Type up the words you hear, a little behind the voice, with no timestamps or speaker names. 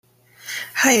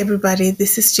Hi, everybody.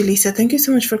 This is Julissa. Thank you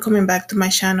so much for coming back to my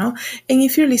channel. And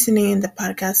if you're listening in the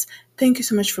podcast, thank you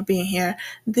so much for being here.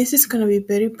 This is going to be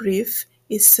very brief.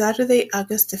 It's Saturday,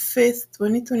 August the 5th,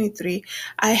 2023.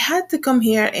 I had to come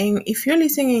here, and if you're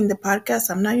listening in the podcast,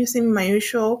 I'm not using my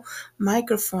usual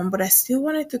microphone, but I still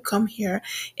wanted to come here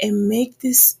and make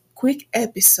this quick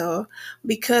episode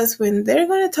because when they're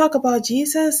going to talk about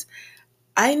Jesus,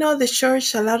 I know the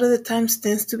church a lot of the times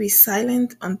tends to be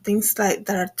silent on things like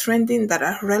that are trending, that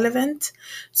are relevant.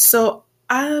 So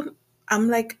I'm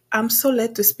so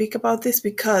led to speak about this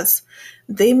because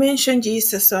they mentioned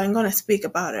Jesus, so I'm gonna speak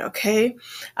about it. Okay,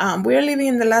 we're living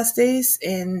in the last days,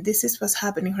 and this is what's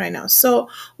happening right now. So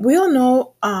we all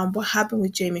know what happened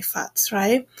with Jamie Foxx,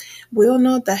 right? We all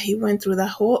know that he went through that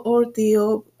whole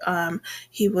ordeal.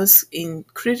 He was in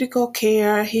critical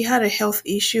care. He had a health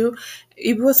issue.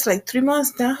 It was like 3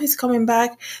 months. Now he's coming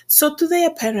back. So today,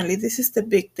 apparently, this is the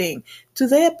big thing.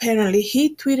 Today, apparently,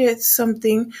 he tweeted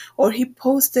something, or he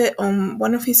posted on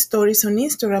one of his stories on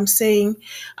Instagram saying,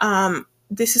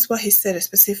 this is what he said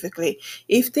specifically.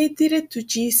 If they did it to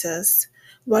Jesus,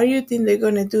 what do you think they're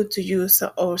going to do to you?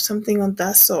 Or something on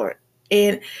that sort.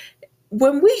 And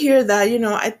when we hear that,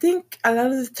 I think a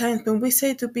lot of the times when we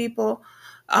say to people,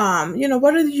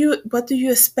 what do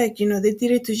you expect? They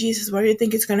did it to Jesus. What do you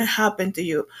think is going to happen to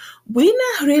you? We're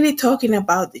not really talking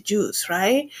about the Jews,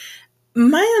 right?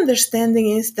 My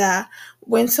understanding is that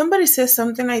when somebody says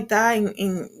something like that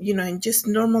in just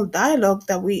normal dialogue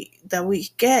that we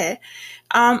get,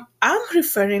 I'm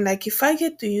referring, like, if I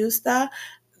get to use that,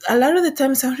 a lot of the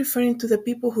times I'm referring to the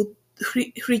people who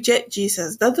reject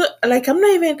Jesus. Like, I'm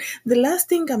not even, the last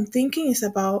thing I'm thinking is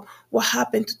about what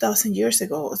happened 2,000 years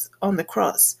ago on the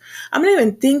cross. I'm not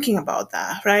even thinking about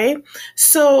that, right?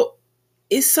 So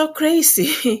it's so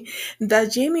crazy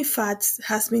that Jamie Foxx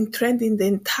has been trending the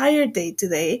entire day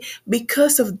today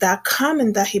because of that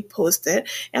comment that he posted.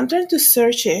 And I'm trying to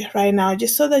search it right now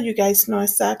just so that you guys know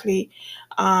exactly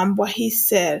what he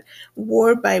said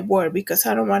word by word, because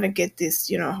I don't want to get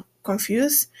this,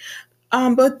 confused.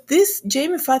 But this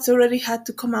Jamie Foxx already had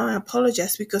to come out and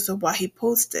apologize because of what he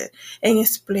posted and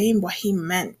explain what he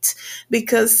meant.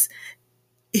 Because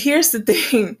here's the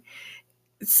thing.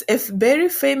 It's a very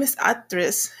famous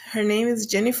actress. Her name is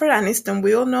Jennifer Aniston.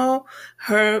 We all know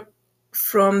her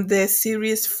from the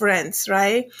series Friends,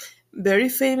 right? Very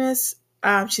famous.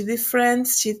 She did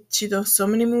Friends. She done so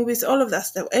many movies, all of that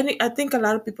stuff. And I think a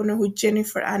lot of people know who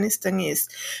Jennifer Aniston is.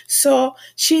 So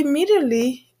she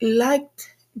immediately liked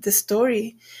the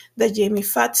story that Jamie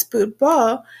Foxx put,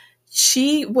 but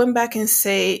she went back and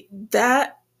say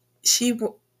that she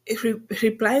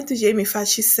replying to Jamie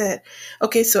Foxx. She said,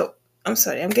 "Okay, so." I'm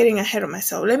sorry, I'm getting ahead of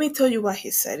myself. Let me tell you what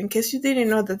he said in case you didn't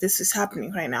know that this is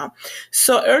happening right now.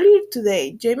 So earlier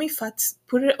today, Jamie Foxx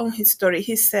put it on his story.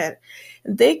 He said,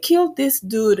 "They killed this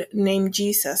dude named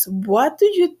Jesus. What do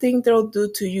you think they'll do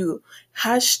to you?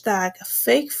 Hashtag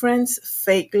fake friends,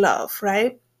 fake love,"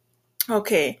 right?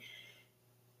 Okay.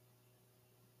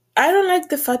 I don't like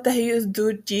the fact that he used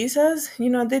dude Jesus.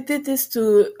 They did this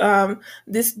to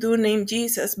this dude named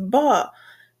Jesus, but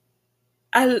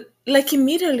I like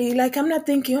immediately, like, I'm not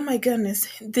thinking, oh my goodness,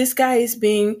 this guy is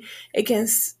being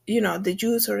against, the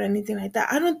Jews or anything like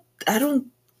that. I don't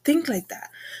think like that,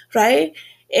 right?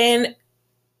 And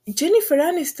Jennifer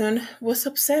Aniston was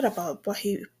upset about what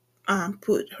he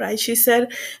put, right? She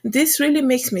said, "This really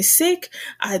makes me sick.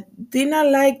 I did not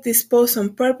like this post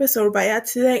on purpose or by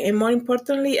accident. And more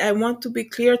importantly, I want to be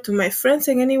clear to my friends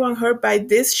and anyone hurt by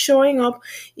this showing up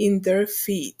in their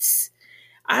feeds.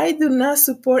 I do not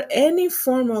support any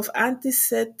form of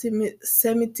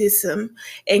anti-Semitism,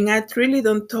 and I really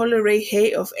don't tolerate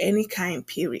hate of any kind,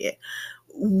 period."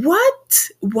 What?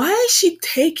 Why is she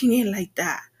taking it like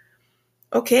that?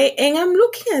 Okay, and I'm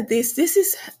looking at this. This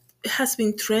is has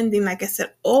been trending, like I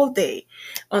said, all day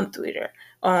on Twitter,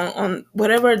 on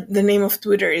whatever the name of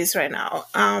Twitter is right now.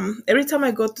 Every time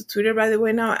I go to Twitter, by the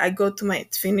way, now I go to my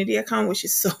Xfinity account, which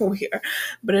is so weird.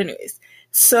 But anyways,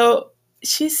 so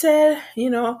she said,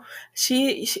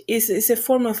 she is a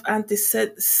form of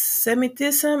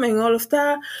anti-Semitism and all of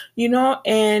that,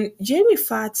 and Jamie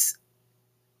Foxx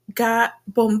got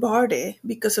bombarded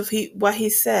because of what he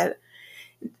said.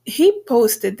 He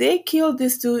posted, "They killed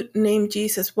this dude named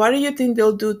Jesus. What do you think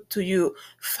they'll do to you?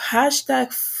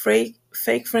 Hashtag fake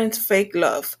friends, fake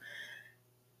love."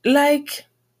 Like,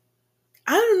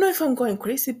 I don't know if I'm going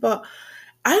crazy, but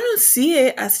I don't see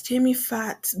it as Jamie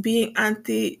Foxx being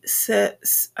anti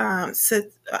I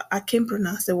can't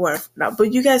pronounce the word now,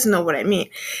 but you guys know what I mean.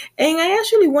 And I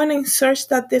actually went and searched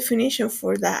that definition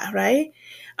for that, right?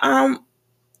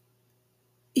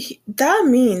 That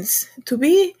means to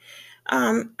be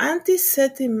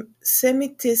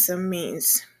Anti-Semitism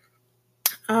means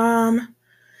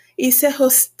it's a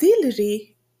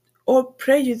hostility or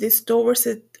prejudice towards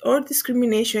it or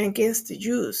discrimination against the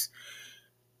Jews.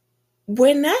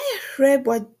 When I read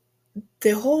what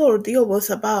the whole ordeal was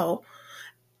about,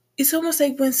 it's almost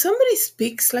like when somebody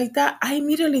speaks like that, I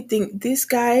immediately think this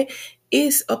guy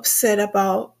is upset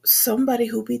about somebody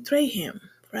who betrayed him,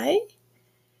 right?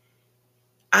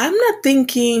 I'm not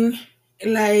thinking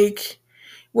like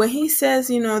when he says,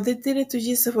 they did it to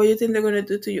Jesus, what you think they're gonna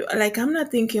do to you? Like I'm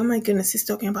not thinking, oh my goodness, he's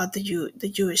talking about the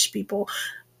Jewish people.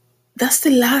 That's the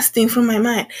last thing from my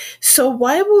mind. So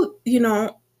why would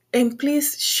and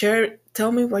please share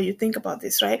tell me what you think about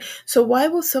this, right? So why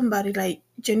would somebody like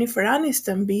Jennifer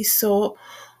Aniston be so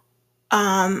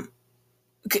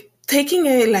taking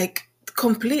it like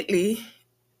completely,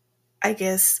 I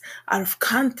guess, out of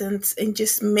context and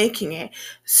just making it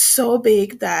so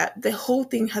big that the whole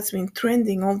thing has been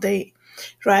trending all day,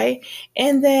 right?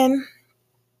 And then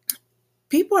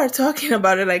people are talking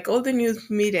about it, like all the news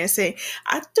media saying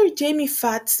actor Jamie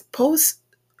Foxx posts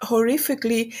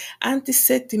horrifically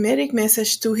anti-Semitic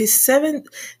message to his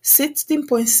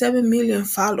 16.7 million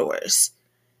followers.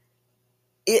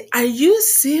 Are you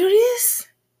serious?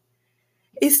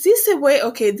 Is this a way?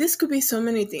 Okay, this could be so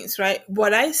many things, right?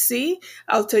 What I see,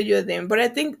 I'll tell you then. But I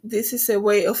think this is a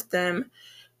way of them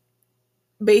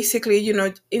basically,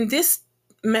 in this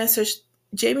message,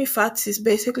 Jamie Foxx is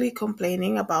basically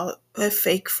complaining about a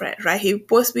fake friend, right? He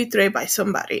was betrayed by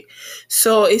somebody.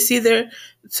 So it's either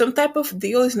some type of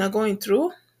deal is not going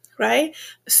through, right?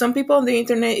 Some people on the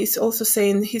internet is also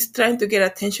saying he's trying to get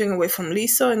attention away from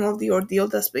Lisa and all the ordeal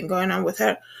that's been going on with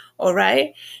her. All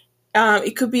right.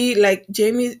 It could be like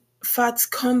Jamie Foxx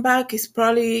comeback is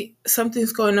probably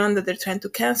something's going on that they're trying to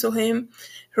cancel him,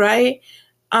 right?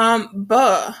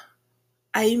 But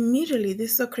I immediately,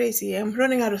 this is so crazy. I'm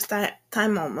running out of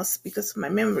time almost because of my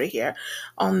memory here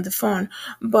on the phone.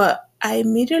 But I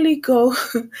immediately go,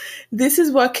 this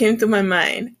is what came to my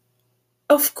mind.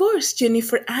 Of course,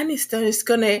 Jennifer Aniston is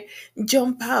gonna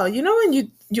jump out. When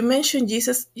you mentioned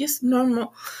Jesus, just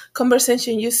normal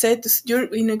conversation. You said you're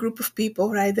in a group of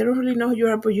people, right? They don't really know who you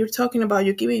are, but you're talking about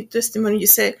you're giving testimony. You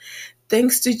said,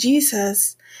 "Thanks to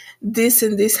Jesus, this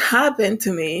and this happened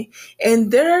to me." And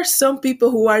there are some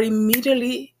people who are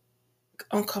immediately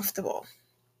uncomfortable,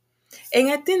 and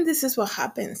I think this is what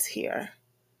happens here.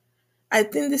 I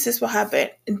think this is what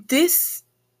happened.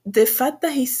 The fact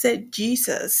that he said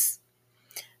Jesus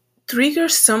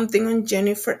triggers something on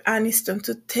Jennifer Aniston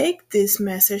to take this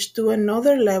message to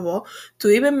another level, to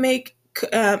even make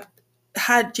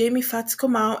had Jamie Foxx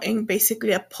come out and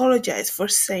basically apologize for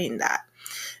saying that,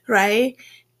 right?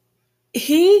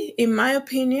 He, in my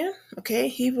opinion, okay,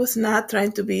 he was not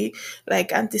trying to be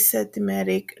like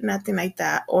anti-Semitic, nothing like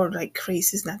that, or like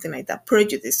racist, nothing like that,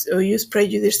 prejudice, or use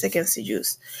prejudice against the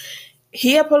Jews.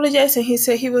 He apologized and he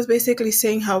said he was basically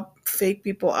saying how fake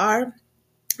people are,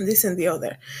 this and the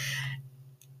other.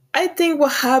 I think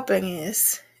what happened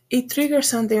is it triggered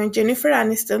something on Jennifer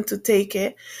Aniston to take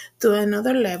it to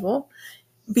another level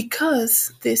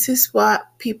because this is what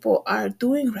people are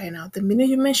doing right now. The minute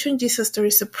you mention Jesus, there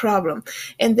is a problem.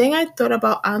 And then I thought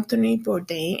about Anthony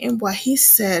Bourdain and what he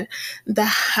said that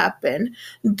happened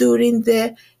during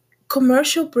the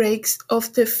commercial breaks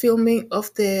of the filming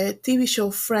of the TV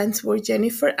show Friends, where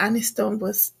Jennifer Aniston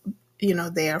was,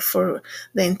 there for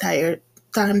the entire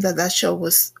time that show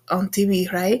was on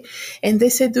TV, right? And they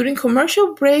said during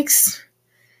commercial breaks,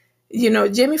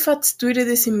 Jamie Foxx tweeted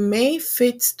this in May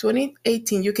 5th,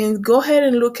 2018. You can go ahead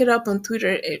and look it up on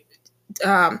Twitter.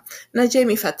 Not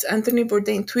Jamie Foxx, Anthony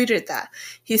Bourdain tweeted that.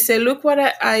 He said, look what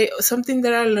I something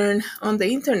that I learned on the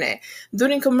internet.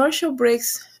 During commercial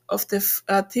breaks of the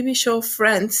TV show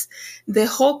Friends, the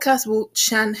whole cast will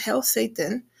chant Hail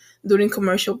Satan during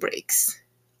commercial breaks.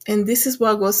 And this is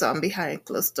what goes on behind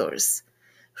closed doors,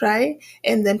 right?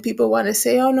 And then people want to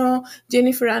say, oh no,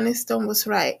 Jennifer Aniston was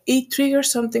right. It triggered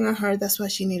something on her. That's why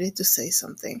she needed to say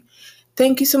something.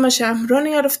 Thank you so much. I'm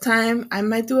running out of time. I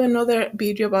might do another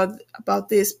video about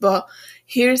this, but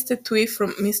here's the tweet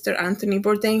from Mr. Anthony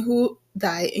Bourdain, who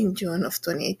died in June of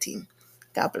 2018.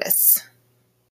 God bless.